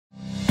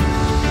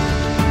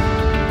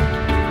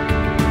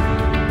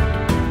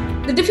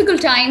The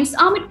difficult times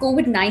amid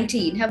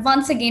COVID-19 have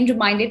once again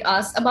reminded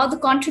us about the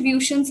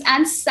contributions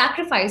and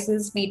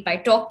sacrifices made by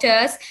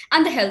doctors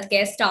and the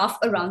healthcare staff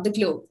around the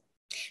globe.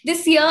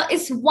 This year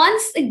is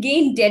once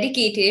again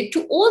dedicated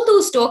to all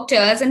those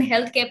doctors and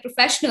healthcare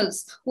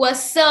professionals who are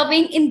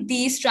serving in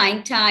these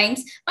trying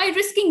times by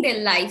risking their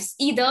lives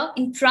either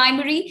in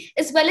primary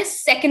as well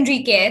as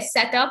secondary care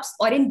setups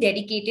or in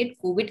dedicated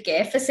COVID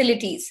care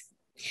facilities.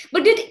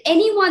 But did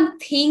anyone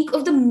think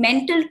of the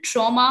mental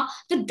trauma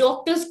the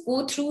doctors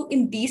go through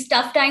in these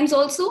tough times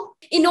also?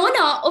 In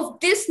honor of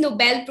this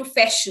Nobel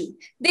profession,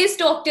 this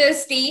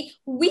Doctors' Day,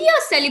 we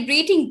are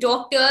celebrating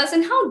doctors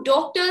and how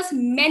doctors'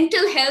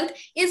 mental health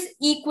is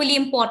equally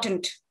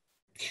important.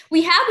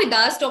 We have with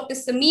us Dr.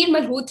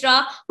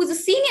 Malhotra, who's a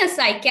senior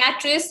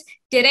psychiatrist,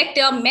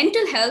 director,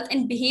 mental health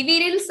and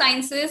behavioral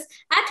sciences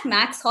at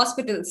Max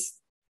Hospitals.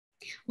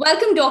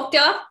 Welcome,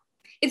 doctor.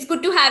 It's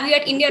good to have you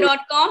at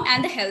India.com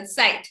and the health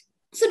site.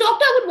 So,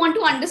 doctor, I would want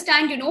to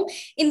understand,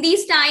 in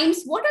these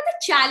times, what are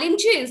the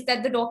challenges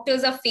that the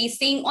doctors are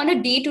facing on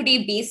a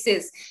day-to-day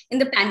basis in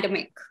the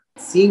pandemic?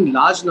 Seeing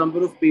large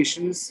number of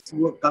patients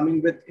who are coming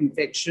with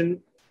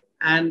infection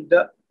and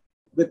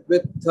with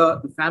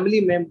the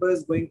family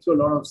members going through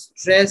a lot of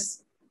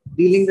stress,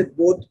 dealing with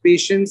both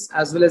patients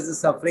as well as the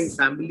suffering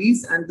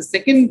families. And the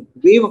second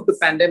wave of the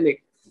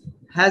pandemic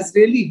has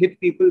really hit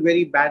people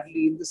very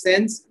badly in the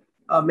sense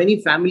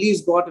many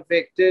families got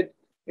affected.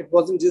 It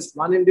wasn't just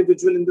one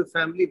individual in the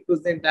family, it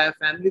was the entire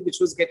family which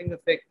was getting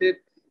affected.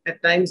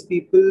 At times,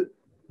 people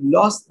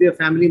lost their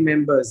family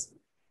members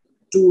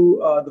to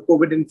the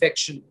COVID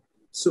infection.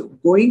 So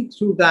going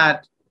through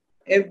that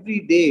every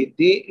day,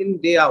 day in,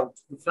 day out,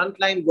 the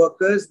frontline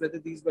workers, whether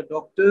these were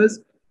doctors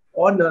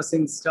or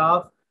nursing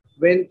staff,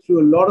 went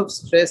through a lot of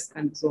stress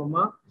and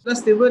trauma.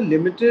 Plus, there were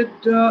limited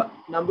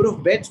number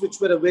of beds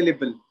which were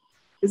available.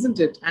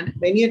 Isn't it? And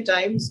many a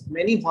times,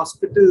 many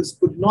hospitals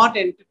could not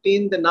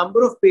entertain the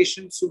number of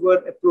patients who were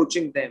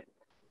approaching them.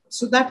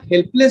 So that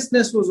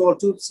helplessness was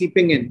also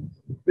seeping in,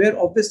 where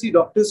obviously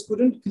doctors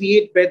couldn't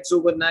create beds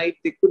overnight.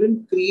 They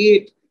couldn't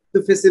create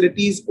the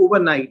facilities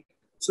overnight.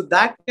 So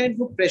that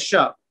kind of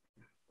pressure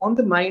on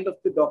the mind of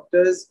the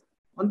doctors,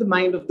 on the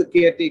mind of the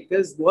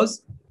caretakers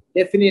was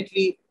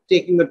definitely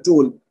taking a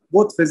toll,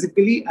 both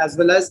physically as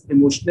well as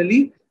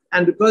emotionally.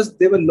 And because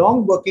there were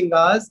long working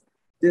hours,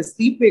 their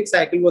sleep-wake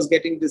cycle was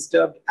getting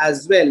disturbed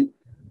as well.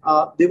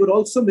 They were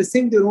also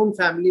missing their own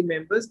family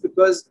members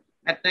because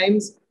at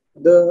times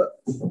the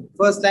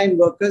first-line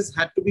workers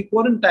had to be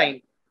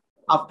quarantined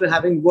after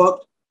having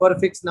worked for a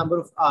fixed number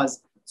of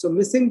hours. So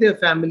missing their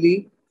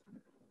family,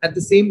 at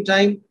the same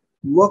time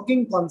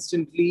working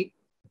constantly,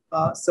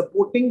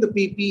 supporting the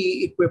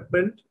PPE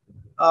equipment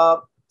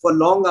for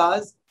long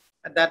hours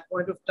at that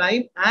point of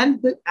time,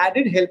 and the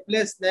added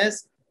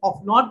helplessness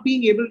of not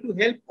being able to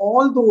help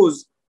all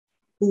those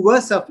who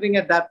were suffering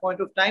at that point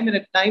of time, and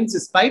at times,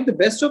 despite the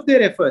best of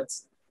their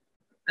efforts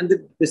and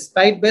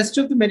despite best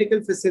of the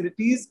medical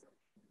facilities,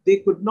 they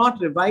could not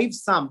revive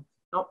some.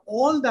 Now,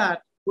 all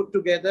that put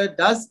together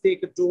does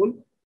take a toll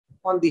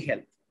on the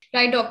health.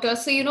 Right, doctor.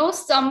 So,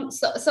 some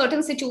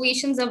certain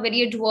situations are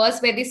very adverse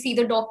where they see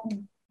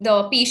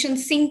the patient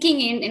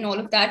sinking in and all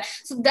of that.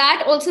 So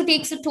that also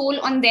takes a toll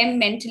on them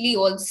mentally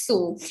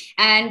also.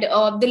 And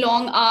the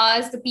long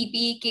hours, the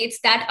PPE kits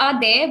that are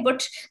there,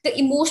 but the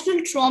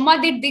emotional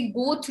trauma that they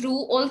go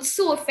through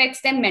also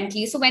affects them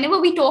mentally. So whenever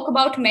we talk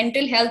about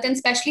mental health, and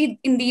especially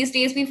in these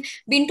days, we've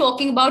been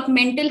talking about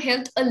mental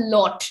health a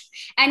lot.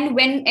 And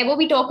whenever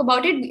we talk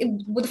about it,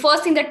 the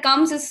first thing that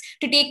comes is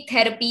to take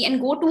therapy and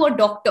go to a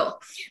doctor.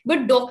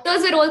 But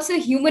doctors are also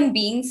human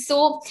beings.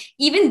 So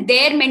even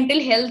their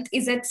mental health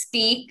is at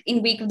stake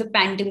in wake of the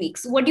pandemic.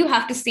 So what do you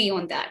have to say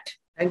on that?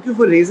 Thank you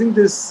for raising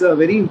this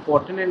very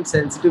important and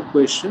sensitive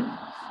question.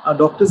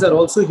 Doctors are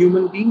also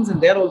human beings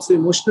and they're also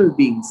emotional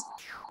beings.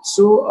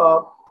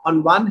 So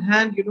on one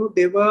hand,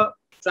 they were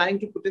trying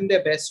to put in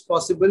their best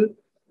possible.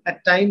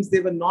 At times,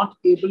 they were not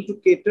able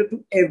to cater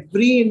to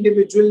every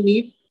individual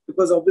need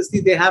because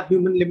obviously they have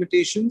human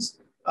limitations.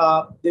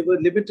 There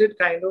were limited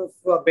kind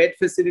of bed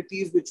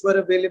facilities which were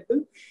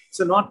available.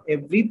 So not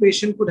every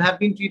patient could have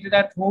been treated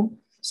at home.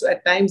 So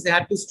at times they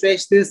had to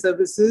stretch their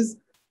services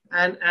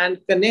and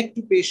connect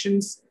to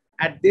patients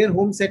at their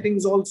home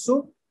settings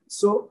also.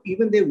 So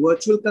even their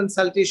virtual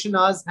consultation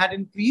hours had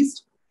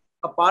increased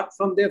apart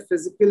from their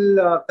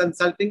physical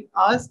consulting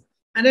hours.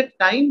 And at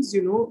times,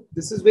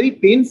 this is very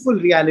painful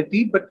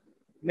reality, but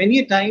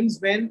many times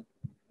when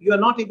you are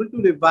not able to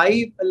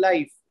revive a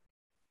life,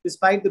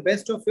 despite the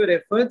best of your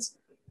efforts,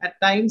 at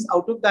times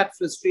out of that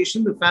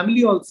frustration, the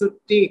family also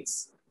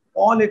takes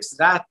all its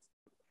wrath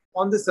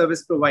on the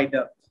service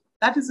provider.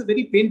 That is a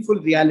very painful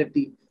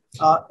reality.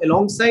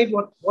 Alongside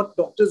what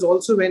doctors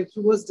also went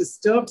through was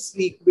disturbed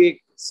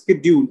sleep-wake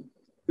schedule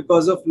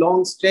because of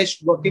long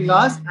stretched working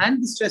hours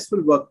and the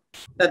stressful work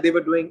that they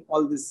were doing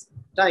all this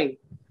time.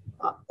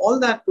 All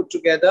that put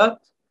together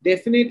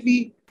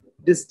definitely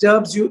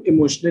disturbs you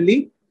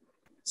emotionally.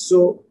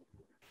 So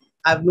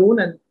I've known,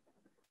 and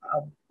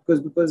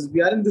because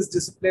we are in this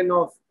discipline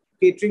of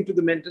catering to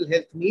the mental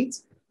health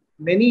needs,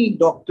 many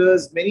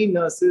doctors, many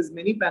nurses,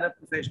 many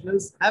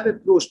paraprofessionals have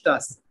approached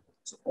us.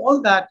 So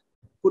all that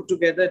put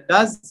together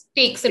does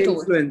takes a toll.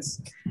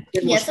 influence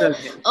Yes, so emotional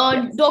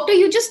health. Yes. doctor,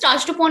 you just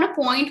touched upon a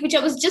point which I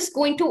was just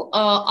going to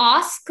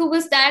ask,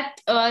 was that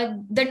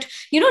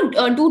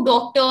do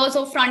doctors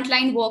or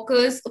frontline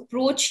workers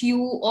approach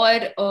you or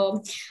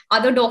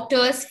other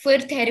doctors for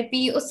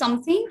therapy or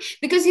something?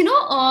 Because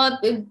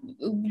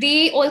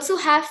they also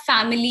have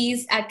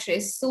families at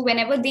risk. So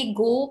whenever they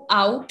go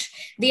out,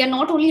 they are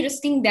not only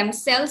risking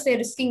themselves, they're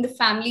risking the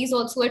families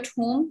also at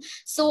home.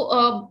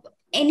 So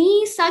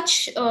any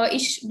such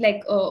issue,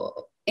 like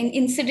an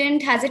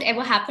incident, has it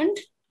ever happened?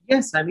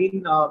 Yes, I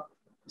mean,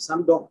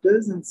 some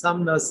doctors and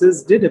some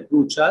nurses did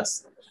approach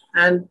us,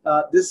 and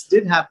this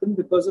did happen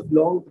because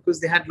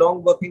they had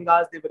long working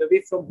hours. They were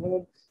away from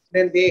home.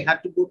 Then they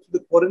had to go through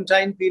the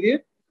quarantine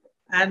period,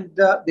 and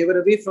they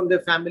were away from their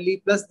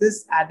family. Plus,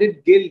 this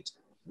added guilt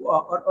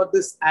or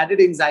this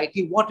added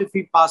anxiety: what if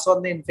we pass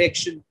on the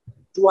infection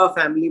to our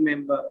family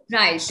member?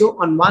 Right.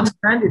 So, on one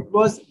hand, it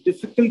was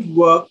difficult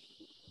work.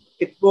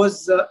 It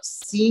was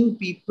seeing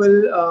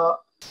people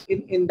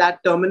in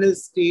that terminal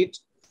state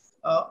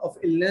of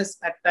illness,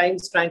 at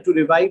times trying to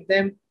revive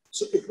them.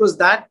 So it was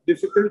that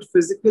difficult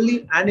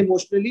physically and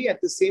emotionally,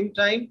 at the same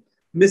time,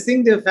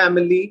 missing their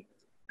family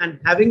and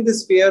having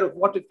this fear of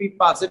what if we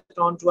pass it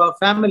on to our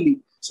family.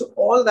 So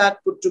all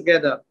that put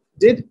together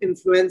did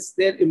influence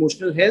their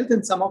emotional health,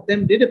 and some of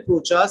them did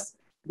approach us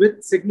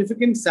with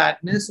significant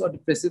sadness or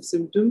depressive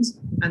symptoms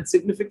and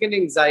significant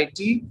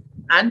anxiety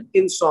and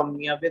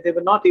insomnia, where they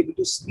were not able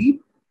to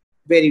sleep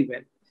very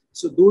well.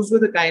 So those were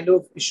the kind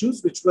of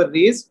issues which were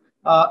raised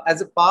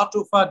as a part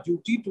of our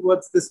duty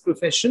towards this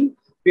profession.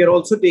 We are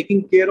also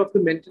taking care of the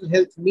mental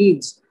health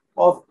needs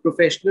of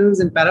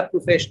professionals and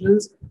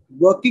paraprofessionals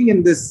working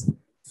in this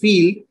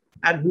field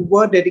and who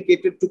were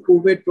dedicated to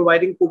COVID,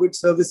 providing COVID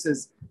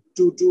services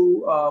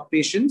to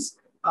patients.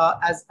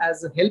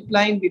 As a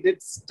helpline, we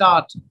did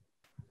start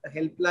a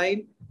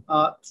helpline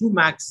through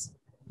Max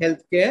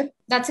Healthcare.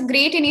 That's a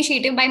great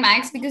initiative by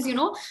Max, because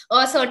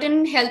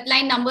certain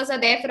helpline numbers are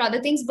there for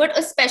other things, but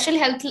a special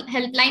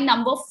helpline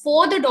number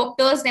for the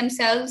doctors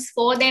themselves,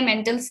 for their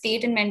mental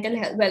state and mental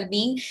health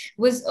well-being,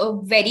 was a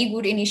very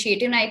good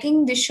initiative. And I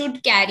think this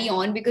should carry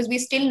on, because we're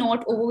still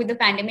not over with the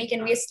pandemic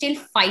and we're still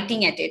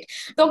fighting at it.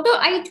 Doctor,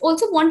 I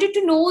also wanted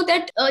to know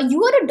that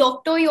you are a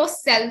doctor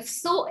yourself.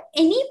 So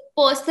any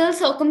personal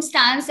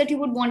circumstance that you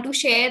would want to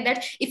share,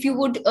 that if you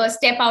would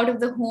step out of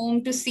the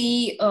home to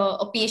see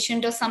a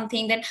patient or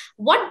something, then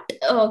what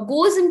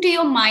goes into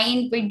your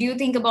mind? What do you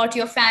think about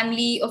your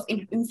family of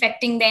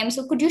infecting them?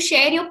 So could you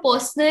share your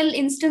personal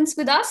instance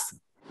with us?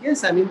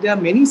 Yes, I mean, there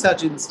are many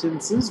such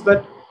instances,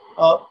 but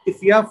if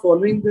we are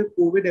following the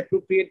COVID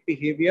appropriate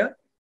behavior,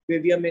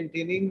 where we are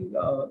maintaining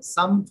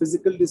some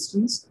physical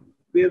distance,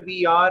 where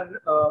we are,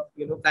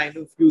 kind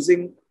of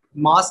using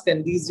mask,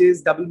 and these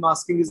days double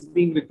masking is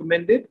being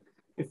recommended.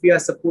 If we are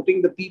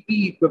supporting the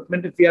PPE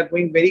equipment, if we are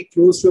going very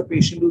close to a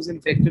patient who's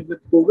infected with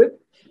COVID,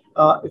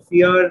 if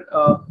we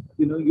are,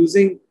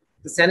 using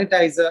the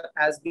sanitizer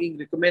as being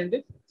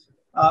recommended,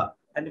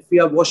 and if we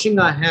are washing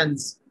our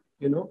hands,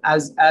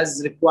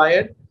 as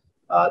required,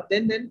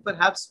 then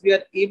perhaps we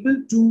are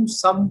able to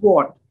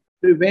somewhat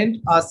prevent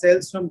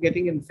ourselves from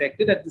getting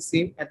infected. At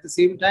the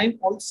same time,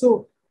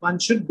 also one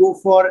should go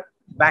for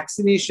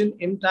vaccination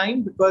in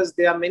time, because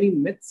there are many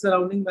myths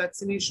surrounding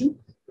vaccination.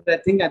 But I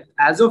think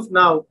as of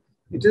now,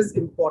 it is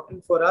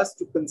important for us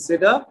to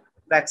consider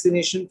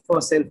vaccination for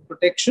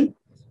self-protection.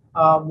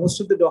 Most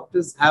of the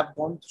doctors have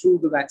gone through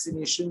the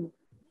vaccination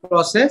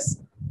process.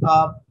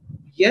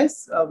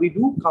 Yes, we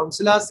do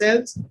counsel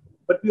ourselves,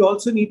 but we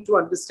also need to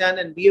understand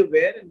and be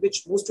aware, in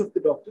which most of the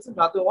doctors, and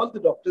rather all the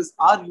doctors,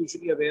 are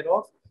usually aware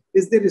of,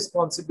 is their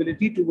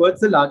responsibility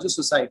towards the larger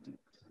society.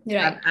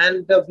 Right.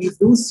 And we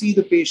do see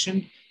the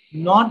patient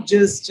not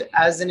just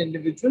as an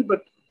individual,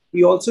 but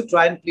we also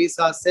try and place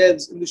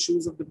ourselves in the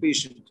shoes of the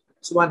patient.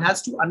 So one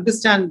has to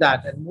understand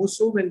that, and more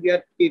so when we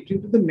are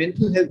catering to the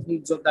mental health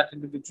needs of that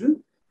individual,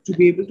 to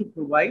be able to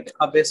provide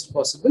our best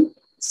possible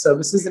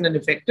services in an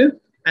effective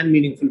and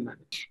meaningful manner.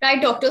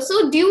 Right, doctor.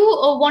 So do you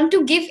want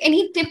to give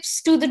any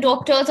tips to the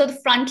doctors or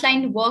the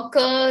frontline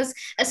workers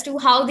as to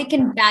how they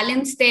can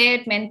balance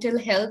their mental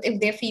health if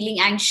they're feeling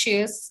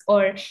anxious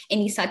or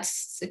any such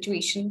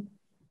situation?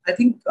 I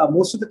think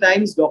most of the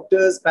times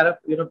doctors,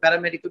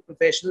 paramedical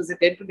professionals, they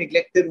tend to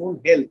neglect their own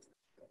health,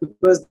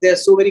 because they are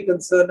so very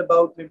concerned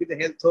about maybe the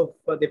health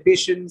of their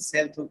patients,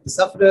 health of the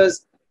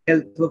sufferers,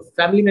 health of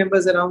family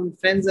members around,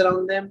 friends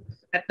around them.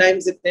 At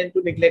times they tend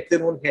to neglect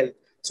their own health.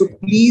 So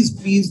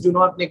please do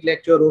not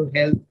neglect your own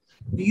health.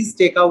 Please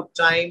take out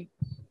time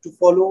to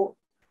follow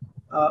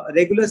a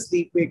regular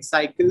sleep-wake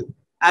cycle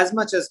as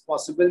much as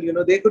possible.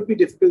 There could be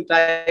difficult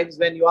times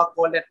when you are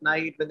called at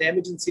night, when the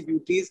emergency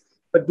duties,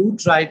 but do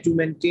try to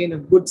maintain a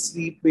good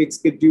sleep-wake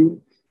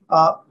schedule.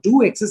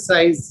 Do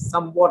exercise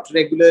somewhat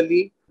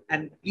regularly,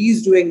 and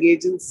please do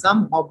engage in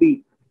some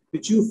hobby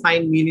which you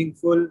find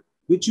meaningful,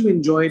 which you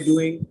enjoy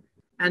doing,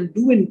 and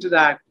do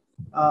interact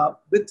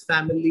with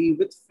family,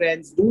 with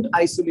friends. Don't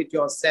isolate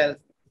yourself.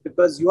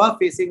 because you are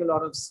facing a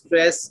lot of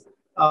stress,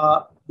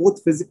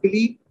 both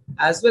physically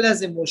as well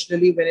as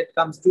emotionally, when it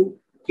comes to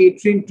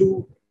catering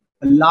to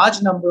a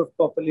large number of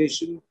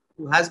population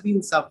who has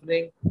been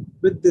suffering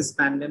with this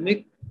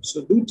pandemic.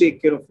 So do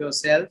take care of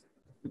yourself,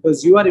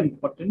 because you are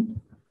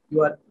important.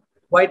 You are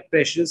quite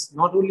precious,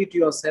 not only to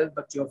yourself,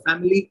 but to your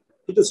family,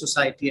 to the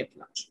society at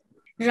large.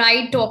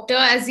 Right, doctor.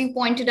 As you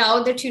pointed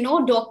out that,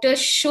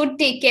 doctors should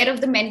take care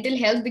of the mental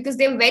health because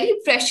they're very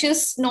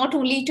precious, not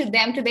only to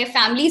them, to their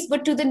families,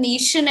 but to the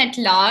nation at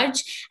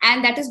large.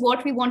 And that is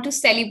what we want to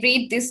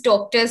celebrate this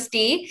Doctor's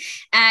Day.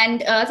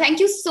 And thank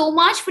you so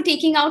much for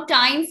taking out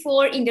time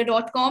for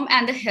India.com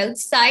and the health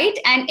site.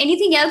 And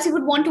anything else you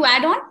would want to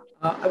add on?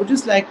 I would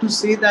just like to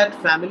say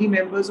that family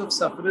members of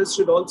sufferers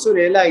should also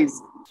realize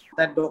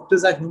that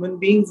doctors are human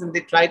beings and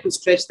they try to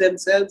stretch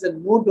themselves,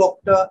 and no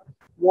doctor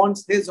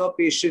wants his or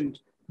patient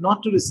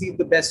not to receive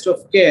the best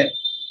of care.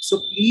 So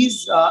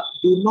please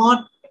do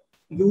not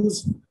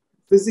use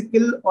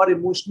physical or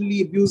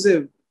emotionally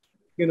abusive,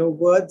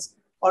 words,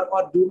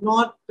 or do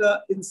not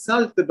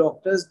insult the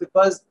doctors,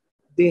 because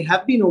they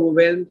have been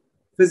overwhelmed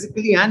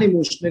physically and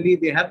emotionally.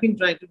 They have been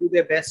trying to do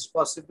their best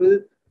possible.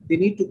 They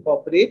need to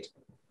cooperate.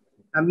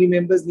 Family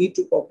members need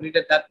to cooperate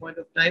at that point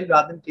of time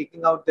rather than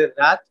taking out their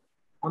wrath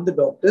on the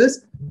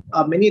doctors.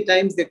 Many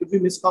times there could be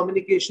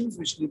miscommunications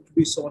which need to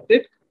be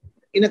sorted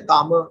in a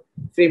calmer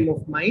frame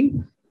of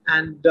mind.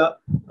 And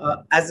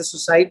as a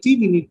society,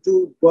 we need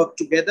to work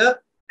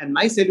together. And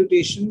my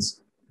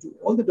salutations to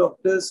all the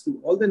doctors, to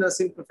all the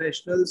nursing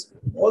professionals,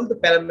 all the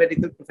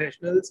paramedical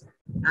professionals,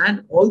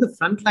 and all the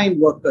frontline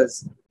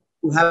workers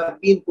who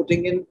have been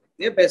putting in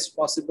their best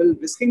possible,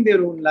 risking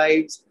their own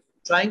lives,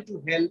 trying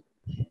to help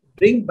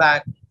bring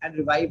back and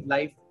revive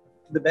life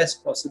to the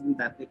best possible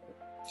that they could.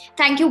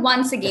 Thank you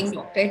once again,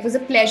 Doctor. It was a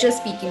pleasure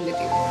speaking with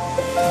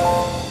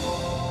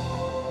you.